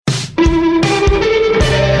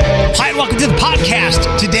Hi, and welcome to the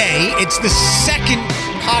podcast. Today, it's the second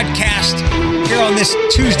podcast here on this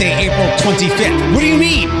Tuesday, April 25th. What do you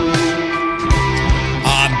mean?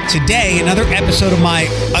 Today, another episode of my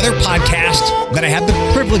other podcast that I have the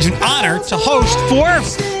privilege and honor to host for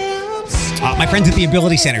my friends at the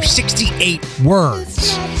Ability Center, 68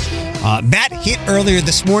 Words. That hit earlier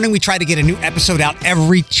this morning. We try to get a new episode out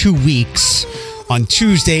every 2 weeks on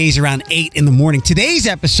Tuesdays around 8 in the morning. Today's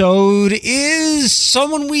episode is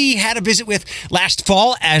someone we had a visit with last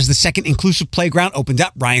fall as the second inclusive playground opened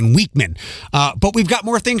up, Ryan Weekman. But we've got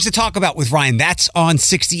more things to talk about with Ryan. That's on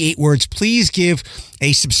 68 Words. Please give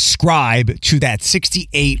a subscribe to that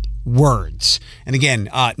 68 Words. And again,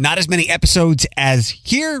 not as many episodes as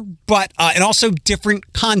here, but and also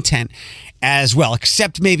different content as well,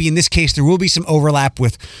 except maybe in this case, there will be some overlap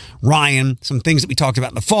with Ryan, some things that we talked about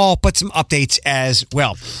in the fall, but some updates as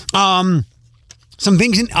well. Some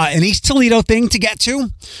things in an East Toledo thing to get to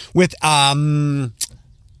with a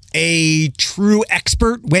true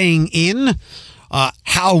expert weighing in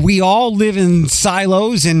how we all live in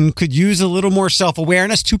silos and could use a little more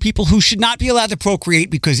self-awareness. Two people who should not be allowed to procreate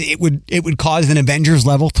because it would cause an Avengers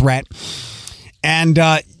level threat. And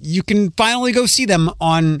you can finally go see them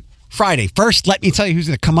on Friday. First, let me tell you who's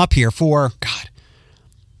going to come up here for,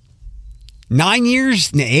 9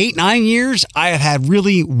 years, 9 years. I have had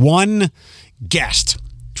really one guest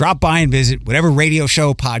drop by and visit whatever radio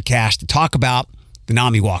show, podcast to talk about the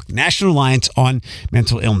NAMI Walk, the National Alliance on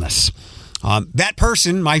Mental Illness. That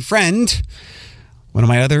person, my friend, one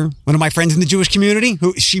of my friends in the Jewish community,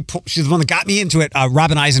 she's the one that got me into it,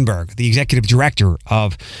 Robin Eisenberg, the executive director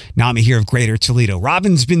of NAMI here of Greater Toledo.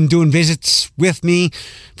 Robin's been doing visits with me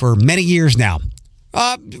for many years now.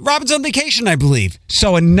 Robin's on vacation, I believe.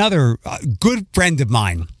 So another good friend of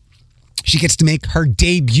mine, she gets to make her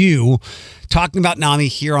debut talking about NAMI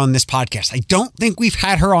here on this podcast. I don't think we've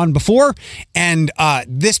had her on before, and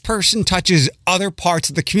this person touches other parts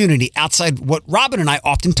of the community outside what Robin and I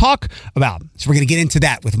often talk about. So we're going to get into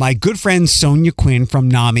that with my good friend Sonya Quinn from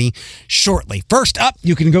NAMI shortly. First up,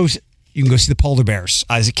 you can go see the polar bears.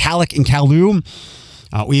 Is it Calic and Kalu?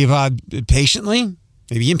 We've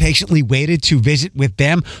maybe impatiently waited to visit with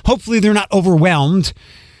them. Hopefully they're not overwhelmed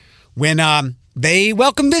when they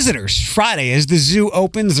welcome visitors Friday as the zoo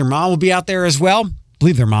opens. Their mom will be out there as well. I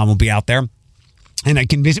believe their mom will be out there. And I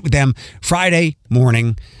can visit with them Friday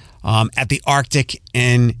morning at the Arctic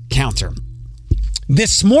Encounter.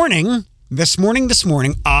 This morning,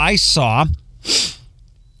 I saw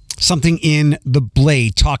something in the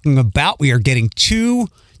Blade talking about we are getting two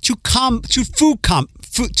food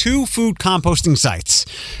composting sites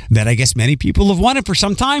that I guess many people have wanted for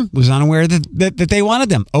some time. Was unaware that they wanted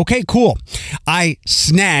them. Okay, cool. I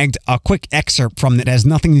snagged a quick excerpt from that has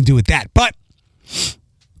nothing to do with that. But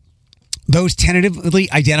those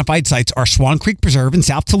tentatively identified sites are Swan Creek Preserve in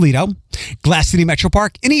South Toledo, Glass City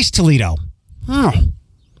Metropark in East Toledo. Oh,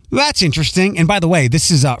 that's interesting. And by the way,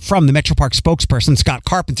 this is from the Metropark spokesperson, Scott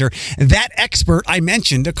Carpenter, that expert I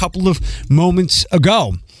mentioned a couple of moments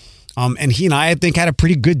ago. And he and I think, had a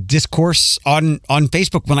pretty good discourse on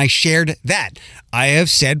Facebook when I shared that. I have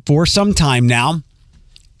said for some time now,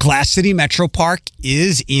 Glass City Metropark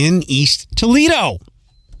is in East Toledo.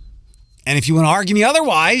 And if you want to argue me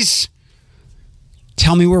otherwise,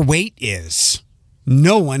 tell me where Wait is.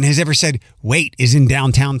 No one has ever said Wait is in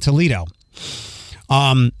downtown Toledo.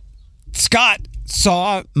 Scott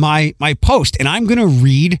saw my post, and I'm going to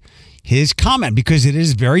read his comment because it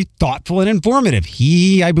is very thoughtful and informative.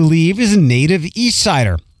 He, I believe, is a native East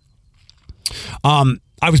Sider.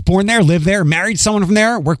 I was born there, lived there, married someone from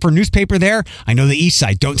there, worked for a newspaper there. I know the East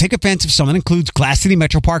Side. Don't take offense if someone includes Glass City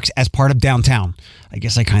Metroparks as part of downtown. I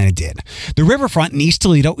guess I kind of did. The riverfront in East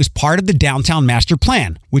Toledo is part of the downtown master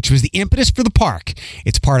plan, which was the impetus for the park.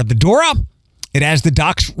 It's part of the Dora. It has the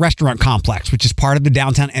Docks Restaurant Complex, which is part of the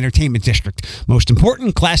Downtown Entertainment District. Most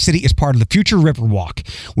important, Glass City is part of the future Riverwalk,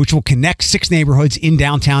 which will connect 6 neighborhoods in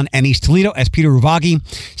downtown and East Toledo. As Peter Ruvagi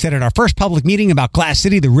said at our first public meeting about Glass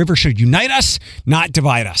City, the river should unite us, not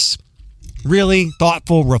divide us. Really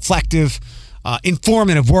thoughtful, reflective,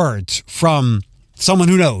 informative words from someone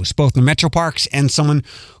who knows both the Metroparks and someone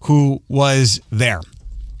who was there.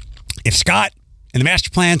 If Scott and the master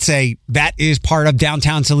plan say that is part of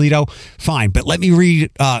downtown Toledo, fine. But let me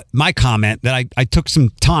read my comment that I took some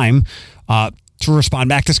time to respond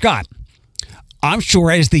back to Scott. I'm sure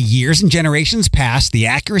as the years and generations pass, the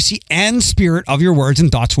accuracy and spirit of your words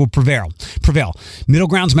and thoughts will prevail. Middle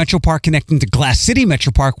Grounds Metropark connecting to Glass City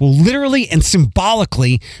Metropark will literally and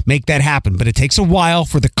symbolically make that happen. But it takes a while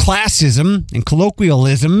for the classism and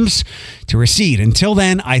colloquialisms to recede. Until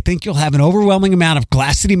then, I think you'll have an overwhelming amount of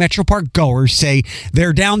Glass City Metropark goers say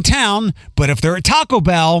they're downtown, but if they're at Taco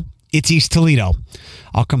Bell, it's East Toledo.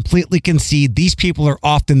 I'll completely concede these people are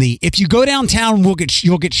often the if you go downtown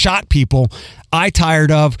you'll get shot people I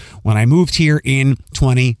tired of when I moved here in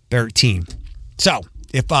 2013. So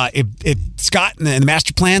if Scott and the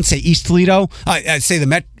master plan say East Toledo, say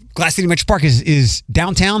the Glass City Metropark is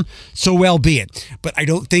downtown, so well be it. But I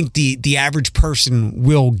don't think the average person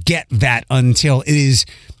will get that until it is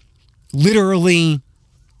literally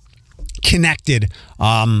connected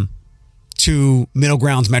to Middle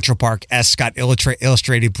Grounds Metropark, as Scott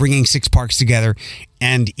illustrated, bringing 6 parks together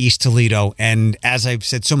and East Toledo. And as I've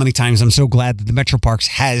said so many times, I'm so glad that the Metroparks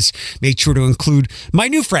has made sure to include my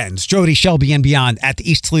new friends, Jody, Shelby, and beyond at the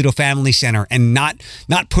East Toledo Family Center and not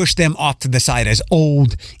push them off to the side as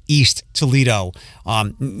old East Toledo.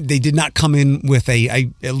 They did not come in with a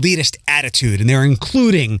elitist attitude, and they're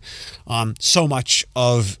including so much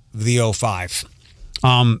of the 05.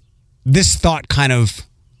 This thought kind of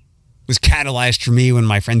was catalyzed for me when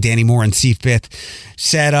my friend Danny Moore in C5th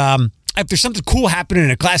said, if there's something cool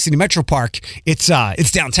happening at Glass City Metropark, it's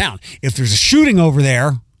downtown. If there's a shooting over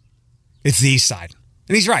there, it's the east side.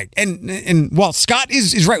 And he's right. And while Scott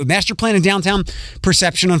is right with master plan and downtown,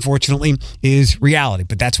 perception, unfortunately, is reality.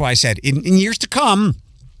 But that's why I said in years to come,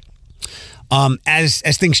 as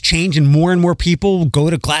things change and more people go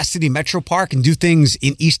to Glass City Metropark and do things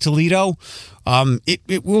in East Toledo,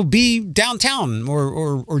 it will be downtown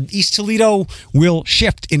or East Toledo will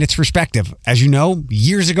shift in its perspective. As you know,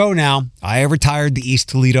 years ago now, I retired the East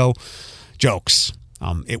Toledo jokes.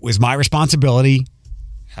 It was my responsibility,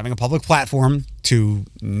 having a public platform, to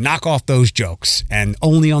knock off those jokes and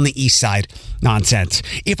only on the east side nonsense.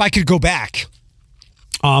 If I could go back,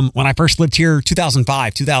 when I first lived here,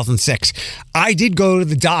 2005, 2006, I did go to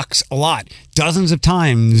the docks a lot, dozens of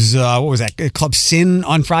times. What was that? Club Sin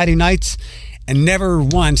on Friday nights. And never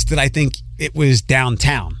once did I think it was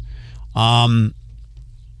downtown.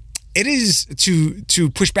 It is to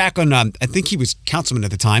push back on, I think he was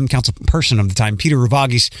councilperson of the time, Peter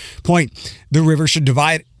Ravagi's point, the river should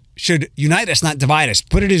unite us, not divide us.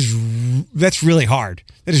 But that's really hard.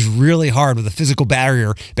 That is really hard with a physical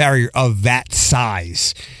barrier of that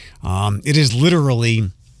size. It is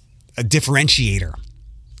literally a differentiator.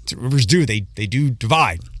 That's what rivers do. They do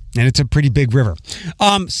divide. And it's a pretty big river.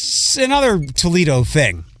 Another Toledo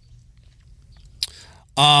thing.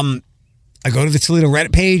 I go to the Toledo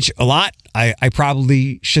Reddit page a lot. I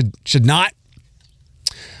probably should not.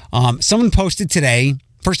 Someone posted today.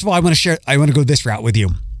 First of all, I want to go this route with you.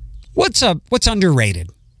 What's underrated?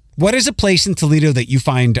 What is a place in Toledo that you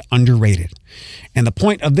find underrated? And the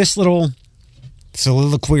point of this little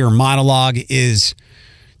soliloquy or monologue is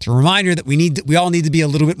to remind you that we all need to be a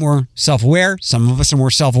little bit more self-aware. Some of us are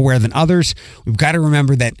more self-aware than others. We've got to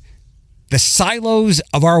remember that the silos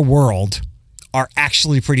of our world are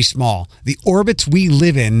actually pretty small. The orbits we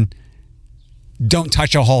live in don't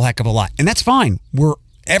touch a whole heck of a lot. And that's fine.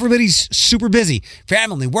 Everybody's super busy.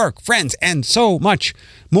 Family, work, friends, and so much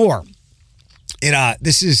more.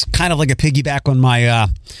 This is kind of like a piggyback on my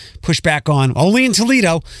pushback on only in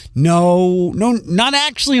Toledo. No, not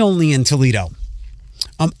actually only in Toledo.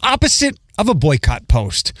 Opposite of a boycott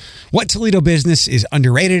post. What Toledo business is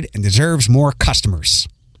underrated and deserves more customers?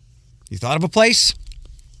 You thought of a place?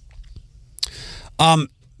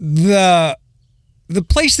 The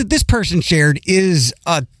place that this person shared is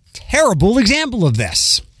a terrible example of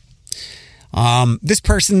this. This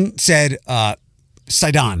person said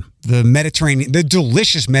Sidon, the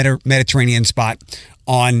delicious Mediterranean spot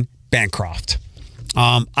on Bancroft.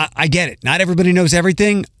 I get it. Not everybody knows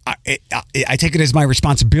everything. I take it as my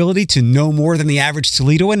responsibility to know more than the average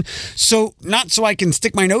Toledoan. So not so I can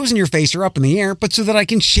stick my nose in your face or up in the air, but so that I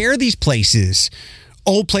can share these places.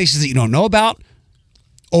 Old places that you don't know about.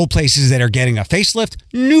 Old places that are getting a facelift.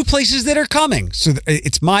 New places that are coming. So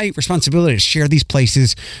it's my responsibility to share these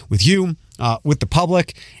places with you, with the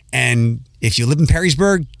public. And if you live in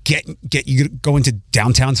Perrysburg, you go into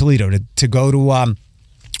downtown Toledo to go to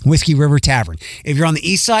Whiskey River Tavern. If you're on the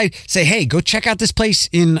east side, say, hey, go check out this place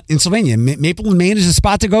in Sylvania. Maple and Maine is a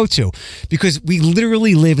spot to go to, because we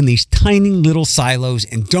literally live in these tiny little silos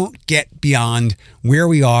and don't get beyond where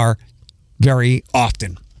we are very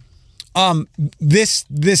often.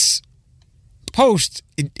 This post,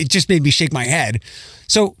 it just made me shake my head.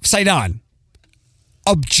 So, Sidon,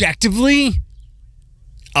 objectively,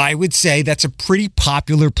 I would say that's a pretty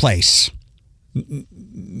popular place.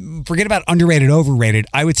 Forget about underrated, overrated.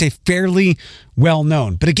 I would say fairly well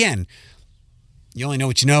known. But again, you only know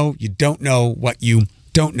what you know. You don't know what you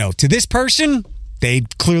don't know. To this person, they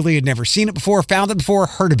clearly had never seen it before, found it before,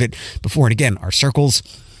 heard of it before. And again, our circles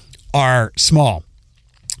are small.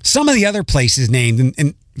 Some of the other places named,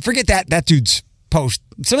 and forget that dude's post,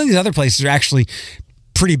 some of these other places are actually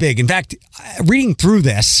pretty big. In fact, reading through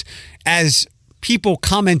this, as people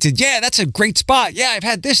commented, yeah, that's a great spot. Yeah, I've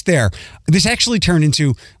had this there. This actually turned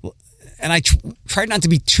into, and I tried not to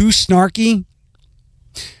be too snarky,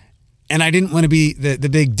 and I didn't want to be the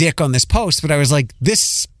big dick on this post, but I was like,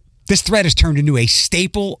 this thread has turned into a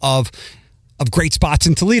staple of great spots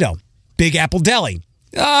in Toledo. Big Apple Deli.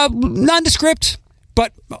 Nondescript,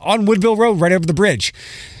 but on Woodville Road, right over the bridge.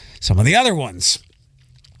 Some of the other ones.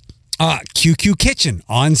 QQ Kitchen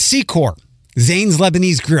on Secor. Zane's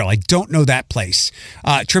Lebanese Grill. I don't know that place.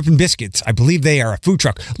 Trippin' Biscuits. I believe they are a food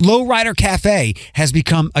truck. Lowrider Cafe has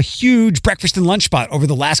become a huge breakfast and lunch spot over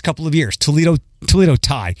the last couple of years. Toledo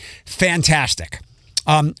Thai. Fantastic.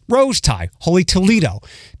 Rose Thai. Holy Toledo.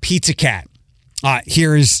 Pizza Cat.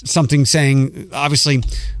 Here is something saying, obviously,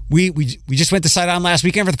 we just went to Sight On last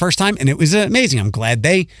weekend for the first time, and it was amazing. I'm glad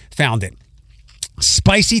they found it.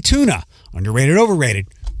 Spicy Tuna. Underrated, overrated.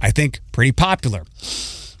 I think pretty popular.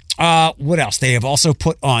 What else? They have also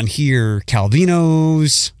put on here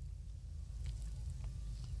Calvino's,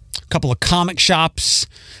 a couple of comic shops.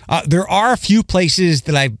 There are a few places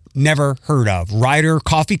that I've never heard of. Ryder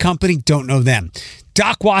Coffee Company, don't know them.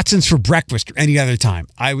 Doc Watson's for breakfast or any other time.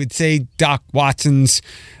 I would say Doc Watson's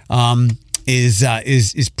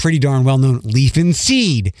is pretty darn well known. Leaf and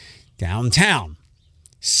Seed downtown.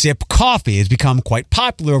 Sip Coffee has become quite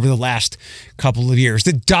popular over the last couple of years.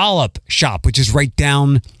 The Dollop Shop, which is right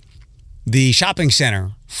down the shopping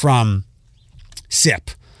center from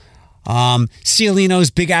Sip.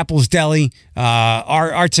 Cialino's, Big Apple's Deli,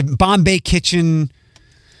 Arts of Bombay Kitchen.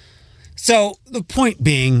 So the point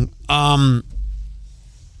being,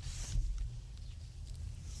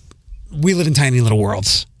 we live in tiny little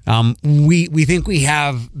worlds. We think we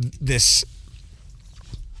have this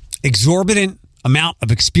exorbitant amount of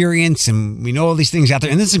experience, and we know all these things out there,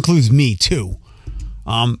 and this includes me too.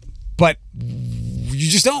 But you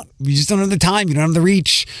just don't have the time. You don't have the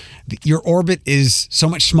reach. Your orbit is so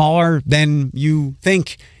much smaller than you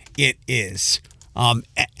think it is.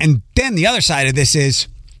 And then the other side of this is,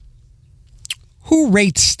 who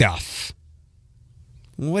rates stuff?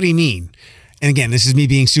 What do you mean? And again, this is me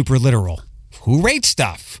being super literal. Who rates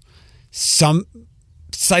stuff? Some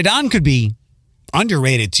Sidon could be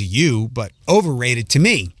underrated to you, but overrated to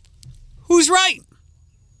me. Who's right?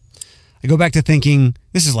 I go back to thinking,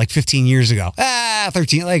 this is like 15 years ago.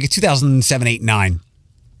 13, like 2007, 8, 9.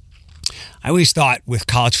 I always thought with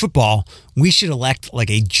college football, we should elect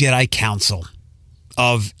like a Jedi Council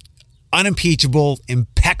of unimpeachable,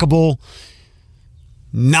 impeccable,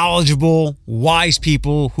 knowledgeable, wise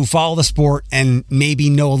people who follow the sport and maybe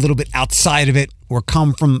know a little bit outside of it or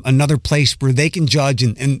come from another place where they can judge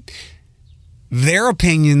and their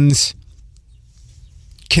opinions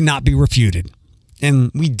cannot be refuted.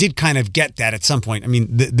 And we did kind of get that at some point. I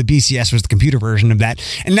mean, the BCS was the computer version of that.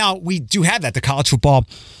 And now we do have that, the College Football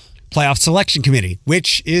Playoff Selection Committee,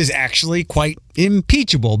 which is actually quite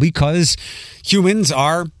impeachable because humans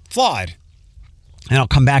are flawed. And I'll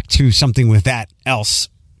come back to something with that else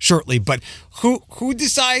shortly. But who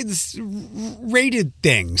decides rated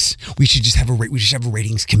things? We should just have a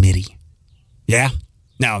ratings committee. Yeah?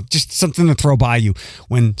 Now, just something to throw by you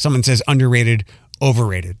when someone says underrated,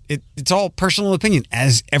 overrated. It's all personal opinion,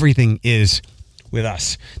 as everything is with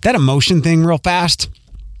us. That emotion thing real fast,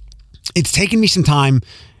 it's taken me some time,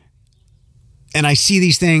 and I see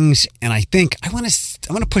these things, and I think, I want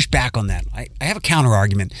to push back on that. I have a counter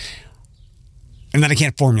argument, and then I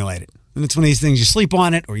can't formulate it. And it's one of these things, you sleep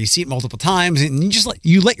on it, or you see it multiple times, and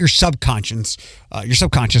you let your subconscious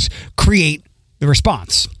create the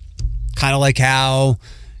response. Kind of like how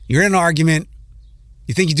you're in an argument,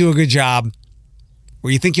 you think you do a good job,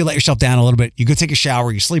 or you think you let yourself down a little bit, you go take a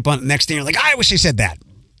shower, you sleep on it, the next day you're like, I wish I said that.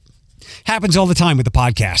 Happens all the time with the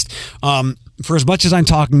podcast. For as much as I'm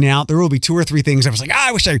talking now, there will be 2 or 3 things I was like,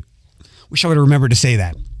 I wish I would have remembered to say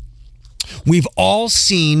that. We've all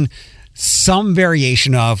seen some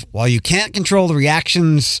variation of, while you can't control the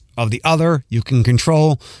reactions of the other, you can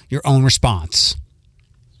control your own response.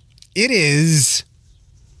 It is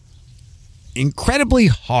incredibly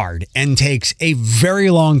hard and takes a very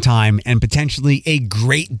long time and potentially a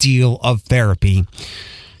great deal of therapy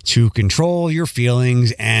to control your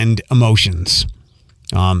feelings and emotions.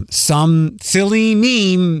 Some silly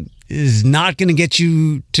meme is not going to get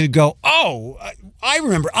you to go, oh, I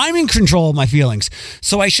remember, I'm in control of my feelings,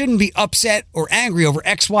 so I shouldn't be upset or angry over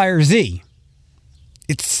X, Y, or Z.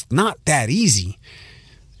 It's not that easy.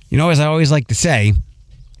 You know, as I always like to say,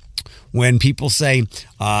 when people say,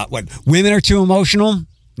 women are too emotional?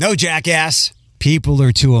 No, jackass. People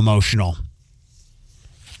are too emotional.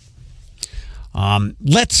 One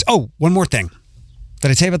more thing.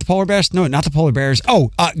 Did I tell you about the polar bears? No, not the polar bears.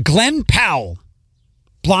 Glenn Powell.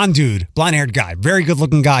 Blonde dude, blonde-haired guy, very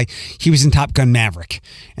good-looking guy. He was in Top Gun Maverick,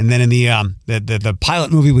 and then in the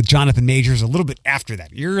pilot movie with Jonathan Majors a little bit after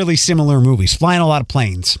that. Eerily similar movies, flying a lot of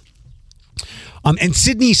planes. And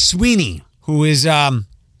Sydney Sweeney, who is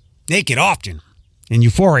naked often in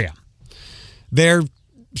Euphoria. They're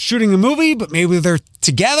shooting a movie, but maybe they're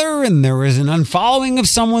together, and there was an unfollowing of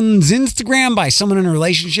someone's Instagram by someone in a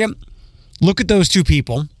relationship. Look at those two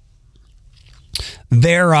people.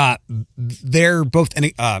 They're both,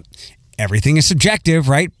 everything is subjective,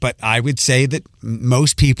 right? But I would say that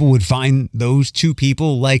most people would find those two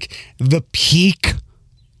people like the peak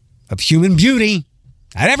of human beauty.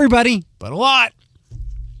 Not everybody, but a lot.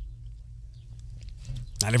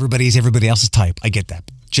 Not everybody is everybody else's type. I get that.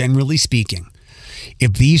 Generally speaking,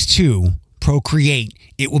 if these two procreate,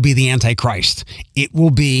 it will be the Antichrist. It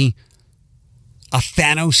will be a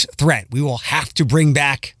Thanos threat. We will have to bring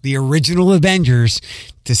back the original Avengers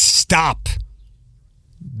to stop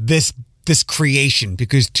this creation,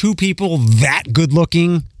 because two people that good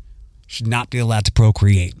looking should not be allowed to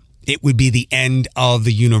procreate. It would be the end of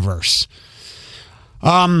the universe.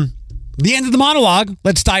 The end of the monologue.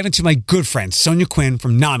 Let's dive into my good friend Sonya Quinn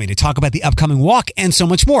from NAMI to talk about the upcoming walk and so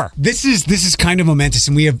much more. This is kind of momentous,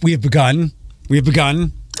 and we have begun.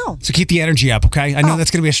 Oh. So keep the energy up, okay? I know that's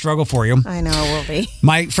going to be a struggle for you. I know it will be.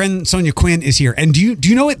 My friend Sonya Quinn is here. And do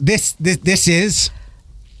you know what this is?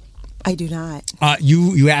 I do not.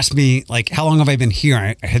 You asked me, like, how long have I been here?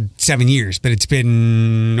 I had 7 years, but it's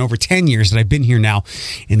been over 10 years that I've been here now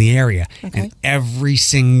in the area. Okay. And every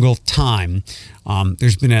single time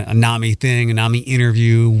there's been a NAMI thing, a NAMI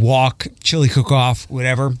interview, walk, chili cook-off,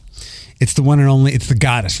 whatever. It's the one and only, it's the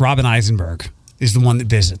goddess. Robin Eisenberg is the one that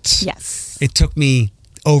visits. Yes. It took me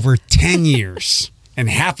over 10 years and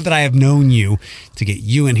half of that I have known you to get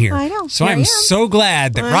you in here. I know. So I'm so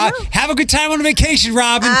glad that have a good time on vacation,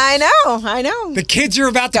 Robin. I know. The kids are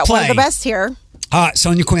about to Got play. One of the best here.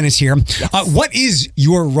 Sonya Quinn is here. Yes. What is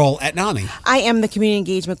your role at NAMI? I am the community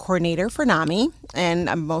engagement coordinator for NAMI. And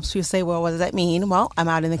most people say, well, what does that mean? Well, I'm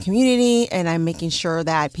out in the community and I'm making sure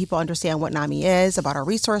that people understand what NAMI is, about our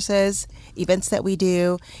resources, events that we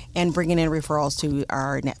do, and bringing in referrals to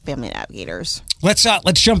our family navigators. Let's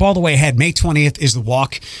jump all the way ahead. May 20th is the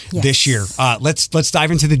walk this year. Let's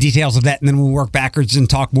dive into the details of that, and then we'll work backwards and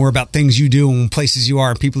talk more about things you do and places you are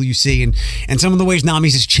and people you see and some of the ways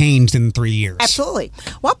NAMI's has changed in 3 years. Absolutely.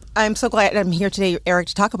 Well, I'm so glad I'm here today, Eric,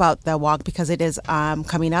 to talk about the walk, because it is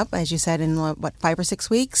coming up, as you said, in 5 or 6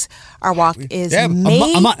 weeks. Our walk is less than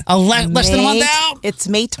a month out. It's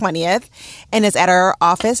May 20th, and it's at our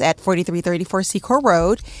office at 4334 Secor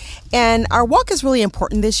Road. And our walk is really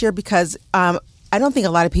important this year because I don't think a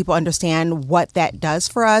lot of people understand what that does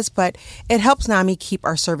for us, but it helps NAMI keep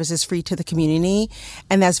our services free to the community.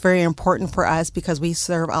 And that's very important for us because we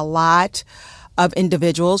serve a lot of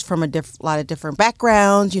individuals from a lot of different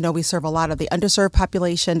backgrounds. You know, we serve a lot of the underserved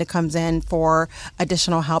population that comes in for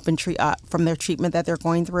additional help and from their treatment that they're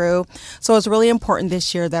going through. So it's really important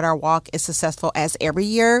this year that our walk is successful as every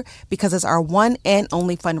year, because it's our one and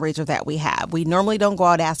only fundraiser that we have. We normally don't go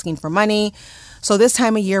out asking for money. So this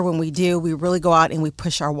time of year when we do, we really go out and we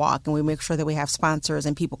push our walk, and we make sure that we have sponsors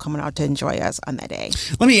and people coming out to enjoy us on that day.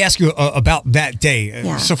 Let me ask you about that day.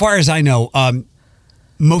 Yeah. So far as I know,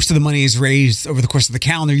 most of the money is raised over the course of the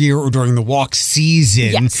calendar year or during the walk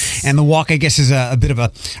season. Yes. And the walk, I guess, is a bit of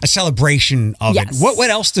a celebration of it.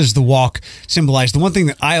 What else does the walk symbolize? The one thing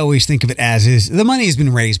that I always think of it as is the money has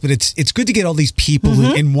been raised, but it's good to get all these people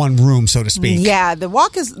in one room, so to speak. Yeah, the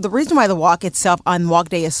walk is the reason why the walk itself on walk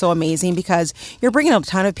day is so amazing, because you're bringing a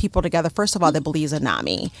ton of people together. First of all, that believes in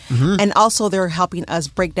NAMI. And also they're helping us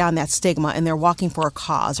break down that stigma, and they're walking for a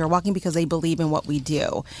cause. They're walking because they believe in what we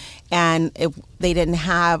do. And if they didn't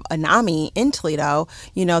have a NAMI in Toledo,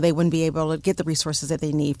 you know, they wouldn't be able to get the resources that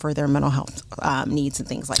they need for their mental health needs and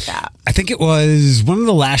things like that. I think it was one of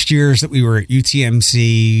the last years that we were at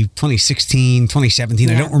UTMC, 2016, 2017.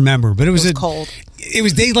 Yeah. I don't remember, but it was cold. It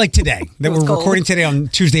was days like today that we're recording today on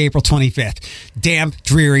Tuesday, April 25th. Damp,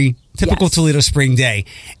 dreary, typical Toledo spring day.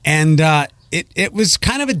 And it was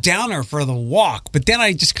kind of a downer for the walk, but then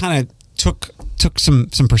I just kind of took took some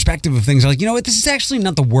perspective of things. Like, you know what, this is actually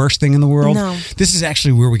not the worst thing in the world. No. This is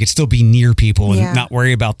actually where we could still be near people and not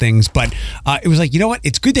worry about things. But it was like, you know what,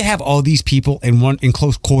 it's good to have all these people in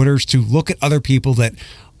close quarters to look at other people that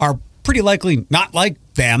are pretty likely not like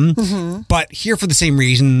them, but here for the same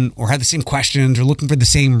reason or have the same questions or looking for the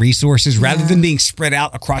same resources rather than being spread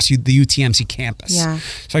out across the UTMC campus. Yeah.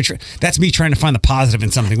 So that's me trying to find the positive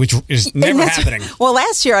in something, which is never happening. Well,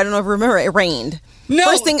 last year, I don't know if you remember, it rained. No.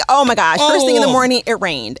 First thing, oh my gosh, first thing in the morning, it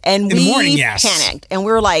rained. And we panicked. And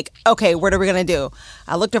we were like, okay, what are we going to do?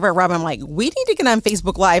 I looked over at Rob and I'm like, we need to get on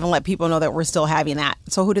Facebook Live and let people know that we're still having that.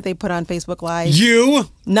 So who did they put on Facebook Live? You.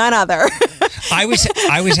 None other. I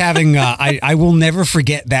was having, I will never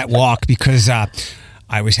forget that walk because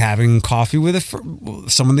I was having coffee with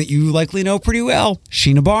someone that you likely know pretty well,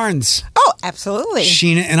 Sheena Barnes. Oh, absolutely.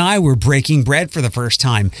 Sheena and I were breaking bread for the first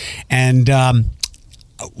time. And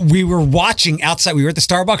we were watching outside. We were at the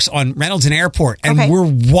Starbucks on Reynolds and Airport. And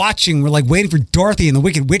we're like waiting for Dorothy and the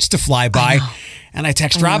Wicked Witch to fly by. And I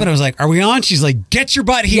text Robin. I was like, are we on? She's like, get your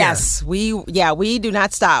butt here. Yes, we do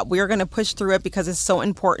not stop. We are going to push through it because it's so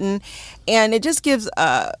important. And it just gives,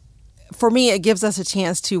 for me, it gives us a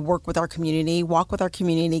chance to work with our community, walk with our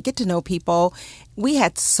community, get to know people. We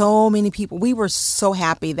had so many people. We were so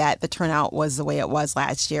happy that the turnout was the way it was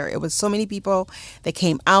last year. It was so many people that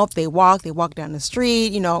came out. They walked down the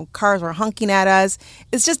street. You know, cars were honking at us.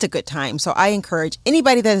 It's just a good time. So I encourage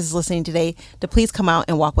anybody that is listening today to please come out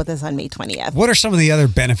and walk with us on May 20th. What are some of the other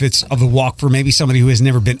benefits of the walk for maybe somebody who has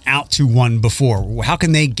never been out to one before? How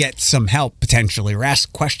can they get some help potentially or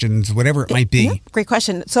ask questions, whatever it might be? Yeah, great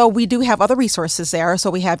question. So we do have other resources there.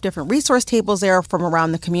 So we have different resource tables there from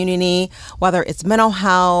around the community, whether it's mental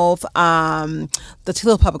health. The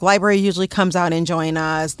Toledo Public Library usually comes out and join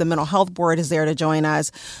us. The Mental Health Board is there to join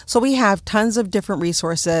us. So we have tons of different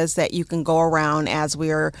resources that you can go around as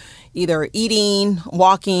we're either eating,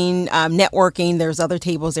 walking, networking. There's other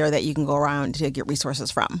tables there that you can go around to get resources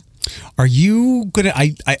from. Are you going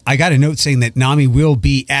to, I got a note saying that NAMI will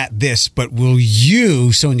be at this, but will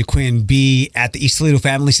you, Sonya Quinn, be at the East Toledo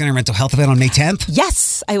Family Center Mental Health event on May 10th?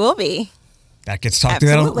 Yes, I will be. That gets talked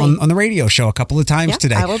about on the radio show a couple of times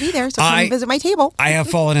today. I will be there, so come visit my table. I have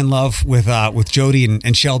fallen in love with Jody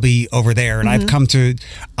and Shelby over there, and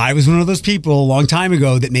I was one of those people a long time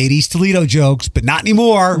ago that made East Toledo jokes, but not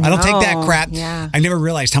anymore. No. I don't take that crap. Yeah. I never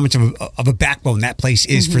realized how much of a backbone that place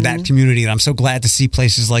is for that community, and I'm so glad to see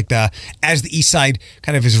places like as the East Side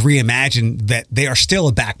kind of is reimagined, that they are still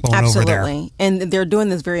a backbone over there. Absolutely, and they're doing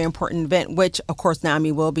this very important event, which, of course,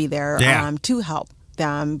 NAMI will be there to help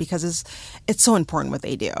them because it's so important what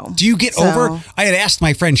they do. Do you get over? I had asked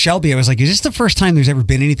my friend Shelby, I was like, is this the first time there's ever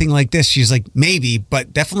been anything like this? She's like, maybe,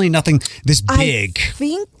 but definitely nothing this big. I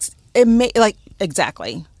think it may,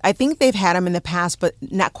 exactly. I think they've had them in the past, but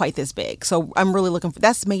not quite this big. So I'm really looking for,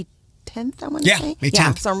 that's May 10th, I want to say. May 10th.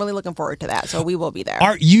 Yeah, so I'm really looking forward to that. So we will be there.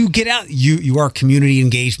 You get out, you are community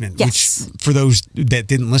engagement, yes. Which for those that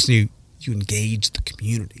didn't listen to you, you engage the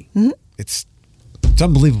community. It's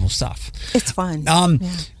unbelievable stuff. It's fun.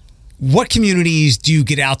 What communities do you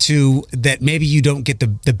get out to that maybe you don't get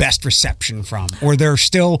the best reception from? Or they're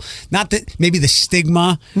still, not that maybe the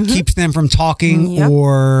stigma keeps them from talking,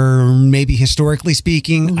 or maybe historically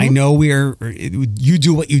speaking, I know you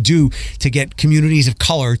do what you do to get communities of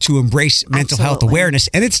color to embrace mental health awareness,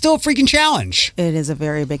 and it's still a freaking challenge. It is a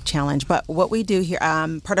very big challenge. But what we do here,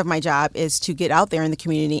 part of my job is to get out there in the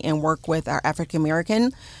community and work with our African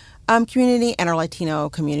American community and our Latino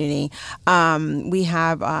community. We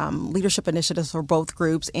have leadership initiatives for both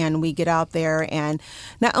groups, and we get out there and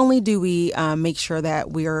not only do we make sure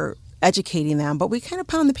that we're educating them, but we kind of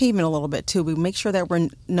pound the pavement a little bit too. We make sure that we're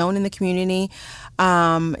known in the community,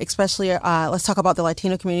 especially let's talk about the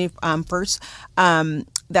Latino community first.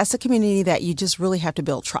 That's the community that you just really have to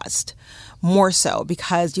build trust, more so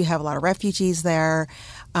because you have a lot of refugees there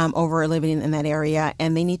over living in that area,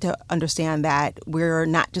 and they need to understand that we're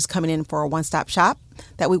not just coming in for a one-stop shop,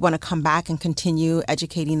 that we want to come back and continue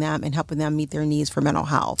educating them and helping them meet their needs for mental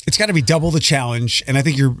health. It's got to be double the challenge, and I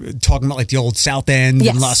think you're talking about like the old South End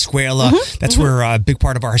and La Escuela. That's where a big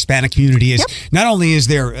part of our Hispanic community is. Not only is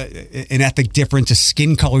there an ethnic difference, a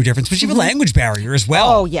skin color difference, but you have a language barrier as well.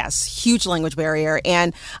 Oh, yes. Huge language barrier.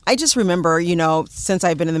 And I just remember, since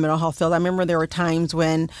I've been in the mental health field, I remember there were times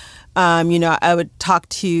when I would talk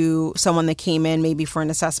to someone that came in maybe for an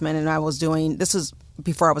assessment, and this was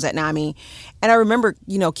before I was at NAMI, and I remember,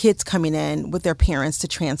 kids coming in with their parents to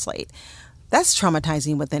translate. That's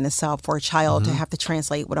traumatizing within itself for a child to have to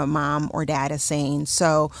translate what a mom or dad is saying.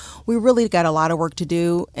 So we really got a lot of work to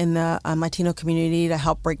do in the Latino community to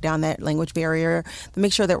help break down that language barrier, to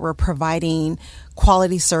make sure that we're providing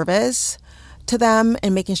quality service to them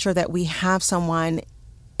and making sure that we have someone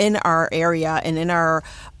in our area and in our,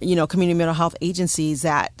 community mental health agencies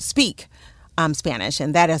that speak Spanish,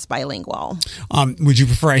 and that is bilingual. Would you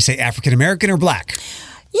prefer I say African American or Black?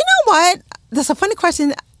 You know what? That's a funny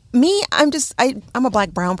question. Me, I'm a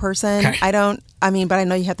Black brown person. Okay. But I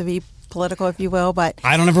know you have to be political, if you will, but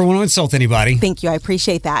I don't ever want to insult anybody. Thank you. I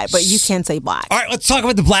appreciate that. But you can say Black. All right, let's talk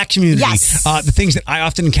about the Black community. Yes. The things that I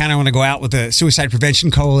often encounter when I go out with the Suicide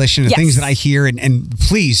Prevention Coalition, the things that I hear, and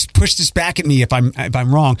please push this back at me if I'm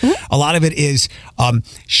wrong. Mm-hmm. A lot of it is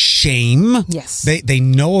shame. Yes. They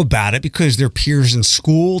know about it because their peers in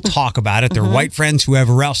school talk about it, their white friends,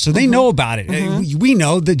 whoever else, so they know about it. Mm-hmm. We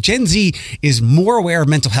know that Gen Z is more aware of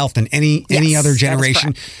mental health than any other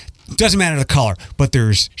generation. Doesn't matter the color, but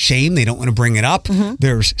there's shame. They don't want to bring it up. Mm-hmm.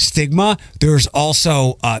 There's stigma. There's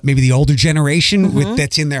also maybe the older generation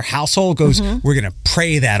that's in their household goes, we're going to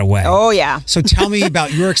pray that away. Oh, yeah. So tell me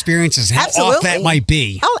about your experiences, how off that might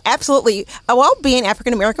be. Oh, absolutely. Well, being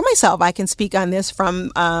African American myself, I can speak on this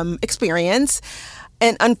from experience.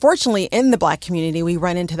 And unfortunately, in the Black community, we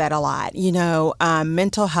run into that a lot.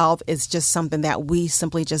 Mental health is just something that we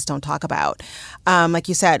simply just don't talk about. Like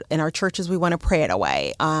you said, in our churches, we want to pray it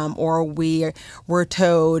away. Or we're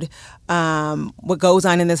told what goes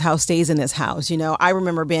on in this house stays in this house. I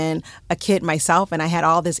remember being a kid myself, and I had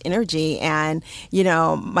all this energy. And,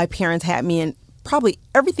 my parents had me in probably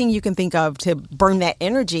everything you can think of to burn that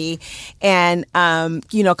energy. And, come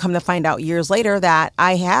to find out years later that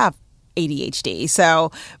I have ADHD.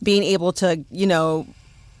 So being able to,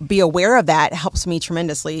 be aware of that helps me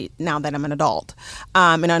tremendously now that I'm an adult.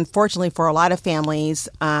 And unfortunately for a lot of families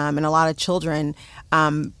and a lot of children,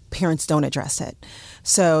 parents don't address it.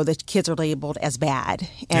 So the kids are labeled as bad.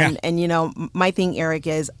 And my thing, Eric,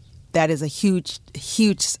 is that is a huge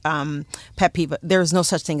pet peeve. There's no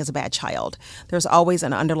such thing as a bad child. There's always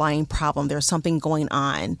an underlying problem. There's something going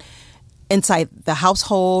on inside the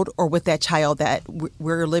household or with that child that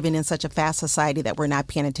we're living in such a fast society that we're not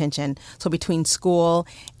paying attention. So between school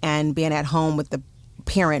and being at home with the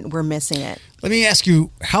parent, we're missing it. Let me ask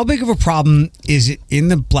you, how big of a problem is it in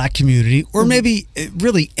the Black community or maybe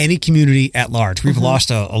really any community at large? We've lost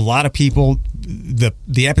a lot of people.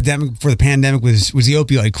 The epidemic for the pandemic was the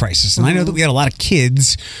opioid crisis. And I know that we had a lot of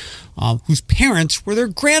kids whose parents were their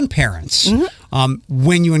grandparents.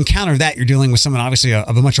 When you encounter that, you're dealing with someone obviously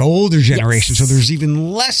of a much older generation, so there's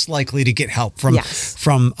even less likely to get help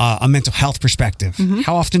from a mental health perspective.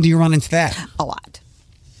 How often do you run into that? A lot.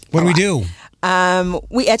 What do we do?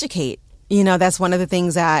 We educate. That's one of the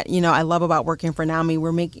things that, I love about working for NAMI.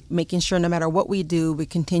 We're making sure no matter what we do, we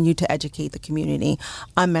continue to educate the community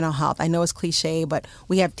on mental health. I know it's cliche, but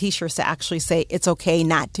we have T-shirts that actually say it's okay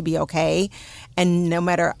not to be okay. And no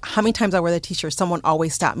matter how many times I wear the T-shirt, someone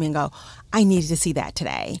always stop me and go, I needed to see that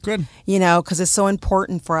today. Good. Because it's so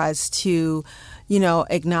important for us to,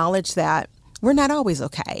 acknowledge that we're not always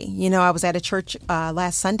okay. I was at a church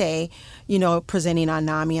last Sunday, presenting on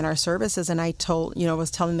NAMI and our services. And I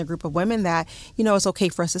was telling the group of women that, it's okay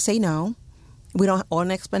for us to say no. We don't owe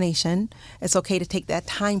an explanation. It's okay to take that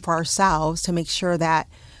time for ourselves to make sure that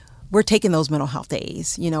we're taking those mental health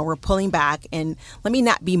days. We're pulling back, and let me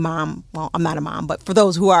not be mom. Well, I'm not a mom, but for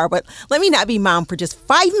those who are, but let me not be mom for just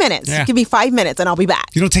 5 minutes. Yeah. Give me 5 minutes and I'll be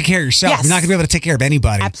back. You don't take care of yourself. Yes. You're not going to be able to take care of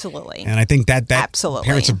anybody. Absolutely. And I think that Absolutely.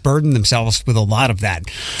 Parents have burdened themselves with a lot of that.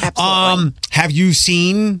 Absolutely. Have you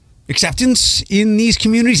seen acceptance in these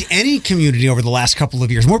communities, any community over the last couple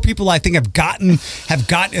of years? More people, I think, have gotten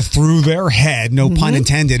it through their head, no pun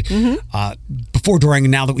intended, before, during,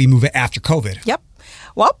 and now that we move after COVID. Yep.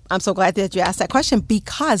 Well, I'm so glad that you asked that question,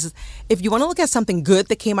 because if you want to look at something good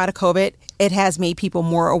that came out of COVID, it has made people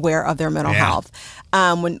more aware of their mental health.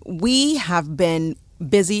 When we have been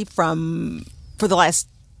busy for the last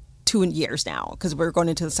 2 years now, because we're going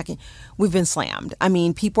into the second, we've been slammed. I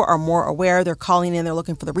mean, people are more aware. They're calling in. They're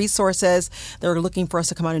looking for the resources. They're looking for us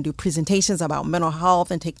to come out and do presentations about mental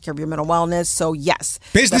health and taking care of your mental wellness. So yes.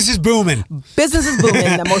 Business is booming. Business is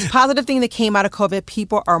booming. The most positive thing that came out of COVID,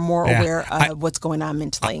 people are more aware of what's going on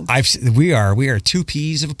mentally. We are 2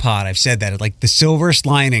 peas of a pod. I've said that, like the silverest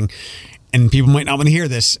lining, and people might not want to hear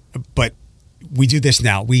this, but we do this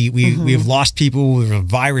now. We have lost people with a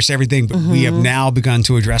virus, everything, but we have now begun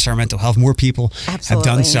to address our mental health. More people have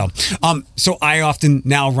done so. So I often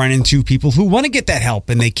now run into people who want to get that help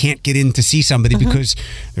and they can't get in to see somebody because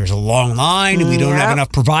there's a long line and we don't have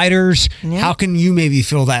enough providers. How can you maybe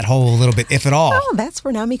fill that hole a little bit, if at all? Oh, that's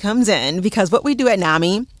where NAMI comes in, because what we do at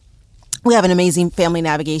NAMI, We have an amazing family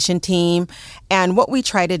navigation team. And what we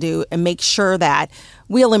try to do and make sure that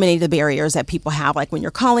we eliminate the barriers that people have. Like when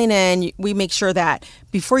you're calling in, we make sure that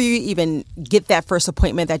before you even get that first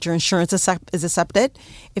appointment that your insurance is accepted.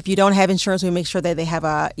 If you don't have insurance, we make sure that they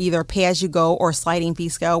have either pay-as-you-go or sliding fee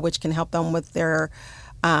scale, which can help them with their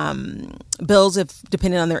bills if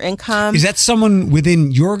depending on their income. Is that someone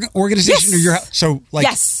within your organization? Yes. Or your so like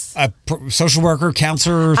yes. A social worker,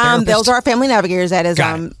 counselor, therapist? Those are our family navigators. That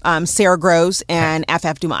is Sarah Gross and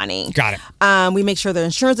FF Dumani. Got it. We make sure their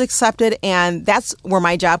insurance is accepted, and that's where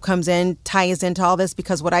my job comes in, ties into all this,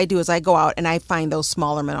 because what I do is I go out and I find those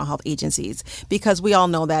smaller mental health agencies, because we all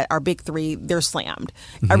know that our big three, they're slammed.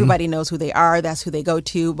 Mm-hmm. Everybody knows who they are. That's who they go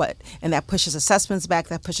to, and that pushes assessments back,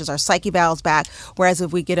 that pushes our psyche valves back. Whereas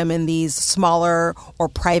if we get them in these smaller or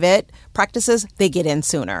private practices, they get in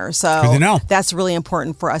sooner. So that's really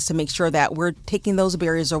important for us to make sure that we're taking those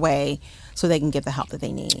barriers away so they can get the help that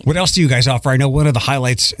they need. What else do you guys offer? I know one of the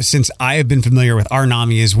highlights since I have been familiar with our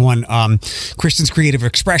NAMI is one, Kristen's Creative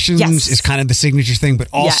Expressions is kind of the signature thing, but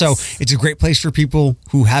also it's a great place for people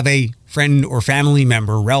who have a friend or family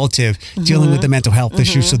member, relative dealing with the mental health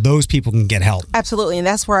issue, so those people can get help. Absolutely, and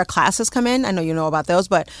that's where our classes come in. I know you know about those,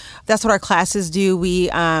 but that's what our classes do. We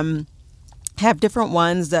have different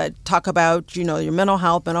ones that talk about, your mental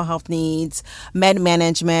health needs, med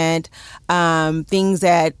management, things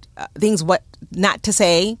what not to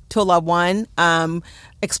say to a loved one,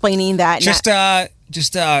 explaining that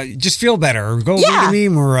just feel better, or go read a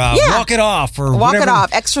meme, or walk it off, or walk whatever. it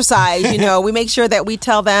off, exercise. We make sure that we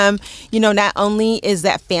tell them, not only is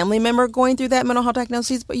that family member going through that mental health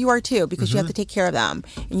diagnosis, but you are too, because you have to take care of them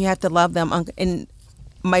and you have to love them. And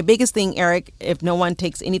my biggest thing, Eric, if no one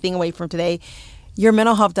takes anything away from today, your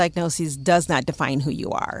mental health diagnosis does not define who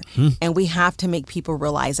you are. And we have to make people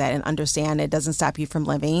realize that and understand it doesn't stop you from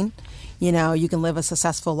living. You can live a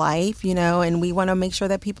successful life, and we want to make sure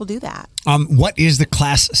that people do that. What is the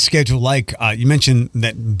class schedule like? You mentioned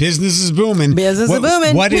that business is booming. Is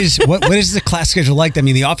booming. What is the class schedule like? I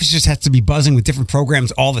mean, the office just has to be buzzing with different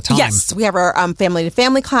programs all the time. Yes, we have our family to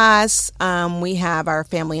family class. We have our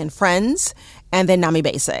family and friends, and then NAMI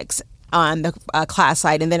Basics on the class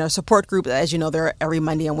side, and then our support group, as you know, they're every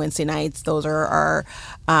Monday and Wednesday nights. Those are our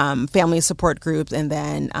family support groups, and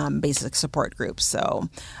then basic support groups. So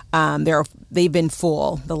they've been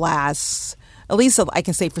full the last, at least I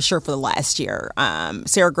can say for sure, for the last year.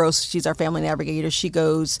 Sarah Gross, she's our family navigator. She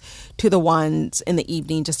goes to the ones in the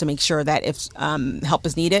evening just to make sure that if help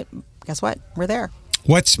is needed, guess what? We're there.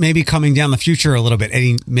 What's maybe coming down the future a little bit?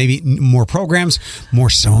 Maybe more programs, more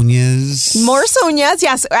Sonyas? More Sonyas,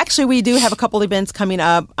 yes. Actually, we do have a couple events coming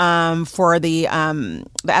up for the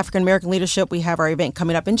African American leadership. We have our event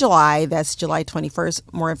coming up in July. That's July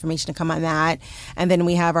 21st. More information to come on that. And then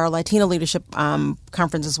we have our Latino leadership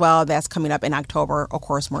conference as well. That's coming up in October. Of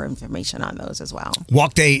course, more information on those as well.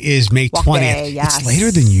 Walk Day is May 20th. Day, yes. It's later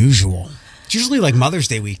than usual. It's usually like Mother's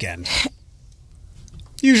Day weekend.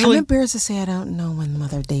 Usually, I'm embarrassed to say I don't know when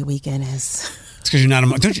Mother's Day weekend is. It's because you're not a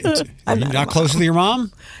mom. Are you not close with your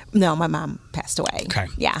mom? No, my mom passed away. Okay.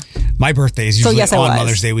 Yeah. My birthday is usually on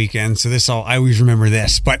Mother's Day weekend, so I always remember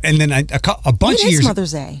this. And then a bunch of years. When is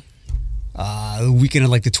Mother's Day? The weekend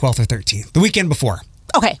of like the 12th or 13th. The weekend before.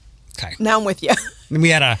 Okay. Now I'm with you. And we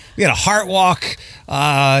had a heart walk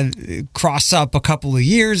cross up a couple of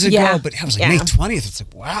years ago, but it was like May 20th. It's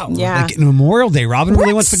like, wow, we're like getting Memorial Day. Robin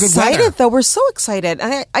really wants the good weather. We're excited, though. We're so excited.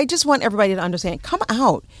 And I just want everybody to understand, come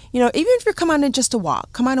out. Even if you're coming on just to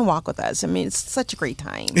walk, come on and walk with us. I mean, it's such a great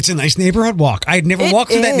time. It's a nice neighborhood walk. I had never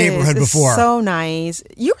walked through that neighborhood before. So nice.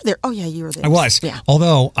 You were there. Oh, yeah, you were there. I was. Yeah.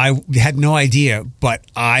 Although I had no idea, but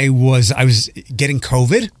I was getting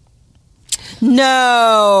COVID.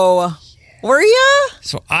 No. Were you?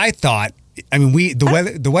 So I thought,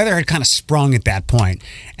 the weather had kind of sprung at that point,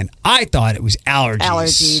 and I thought it was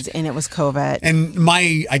allergies. And it was COVID. And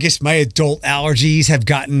I guess my adult allergies have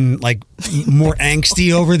gotten like more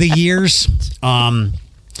angsty over the years.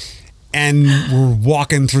 And we're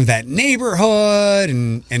walking through that neighborhood,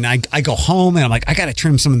 and I go home, and I'm like, I got to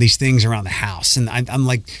trim some of these things around the house, and I'm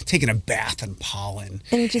like taking a bath in pollen.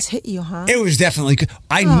 And it just hit you, huh? It was definitely good.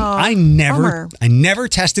 I never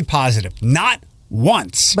tested positive, not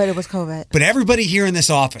once. But it was COVID. But everybody here in this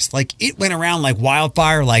office, like, it went around like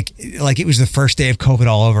wildfire, like it was the first day of COVID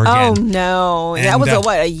all over again. Oh no, and that was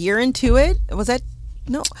a year into it? Was that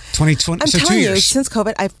no? 2020. I'm so telling 2 you, years. Since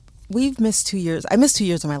COVID, we've missed 2 years. I missed 2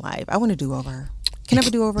 years of my life. I want a do-over. Can I have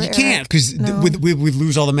a do-over? You can't, because we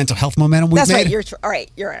lose all the mental health momentum we've made. That's right.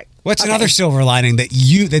 You're right. What's another silver lining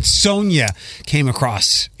that Sonya came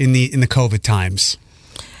across in the COVID times?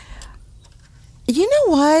 You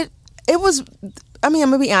know what? It was I'm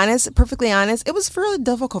going to be honest, perfectly honest. It was really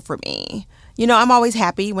difficult for me. You know, I'm always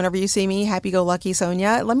happy whenever you see me, happy-go-lucky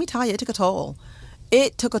Sonya. Let me tell you, it took a toll.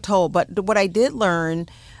 It took a toll. But what I did learn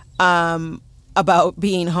about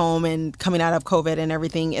being home and coming out of COVID and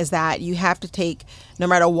everything is that you have to take, no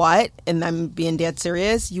matter what, and I'm being dead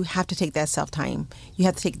serious, you have to take that self-time. You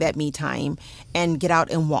have to take that me time and get out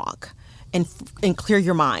and walk and clear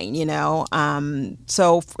your mind, you know.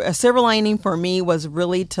 So a silver lining for me was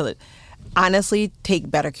really to honestly take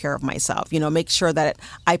better care of myself, you know, make sure that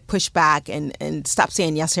I push back and stop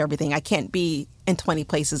saying yes to everything. I can't be in 20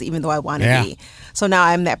 places even though I want to be. So now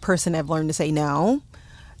I'm that person I've learned to say no.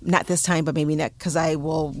 Not this time, but maybe next, because I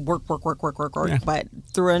will work. Yeah. But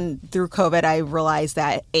through COVID, I realized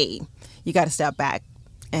that, you got to step back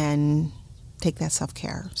and take that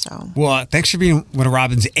self-care. So, well, thanks for being one of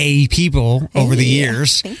Robin's A people over the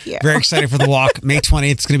years. Thank you. Very excited for the walk. May 20th.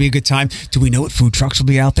 It's going to be a good time. Do we know what food trucks will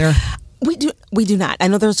be out there? We do not. I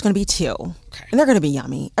know there's going to be 2. Okay. And they're going to be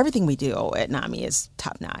yummy. Everything we do at NAMI is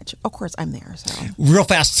top notch. Of course, I'm there. So real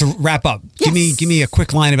fast to wrap up. Yes. Give me a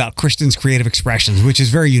quick line about Kristen's creative expressions, which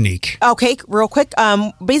is very unique. Okay, real quick.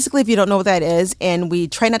 Basically, if you don't know what that is, and we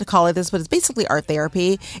try not to call it this, but it's basically art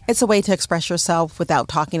therapy. It's a way to express yourself without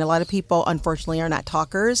talking. A lot of people, unfortunately, are not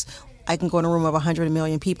talkers. I can go in a room of 100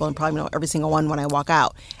 million people and probably know every single one when I walk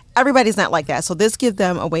out. Everybody's not like that. So this gives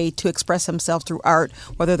them a way to express themselves through art,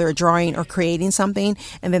 whether they're drawing or creating something,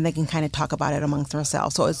 and then they can kind of talk about it amongst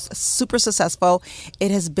themselves. So it's super successful.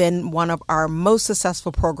 It has been one of our most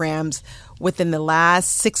successful programs within the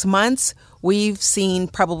last 6 months. We've seen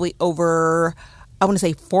probably over, I want to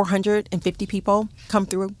say 450 people come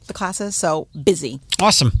through the classes. So busy.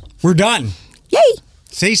 Awesome. We're done. Yay.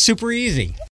 Say super easy.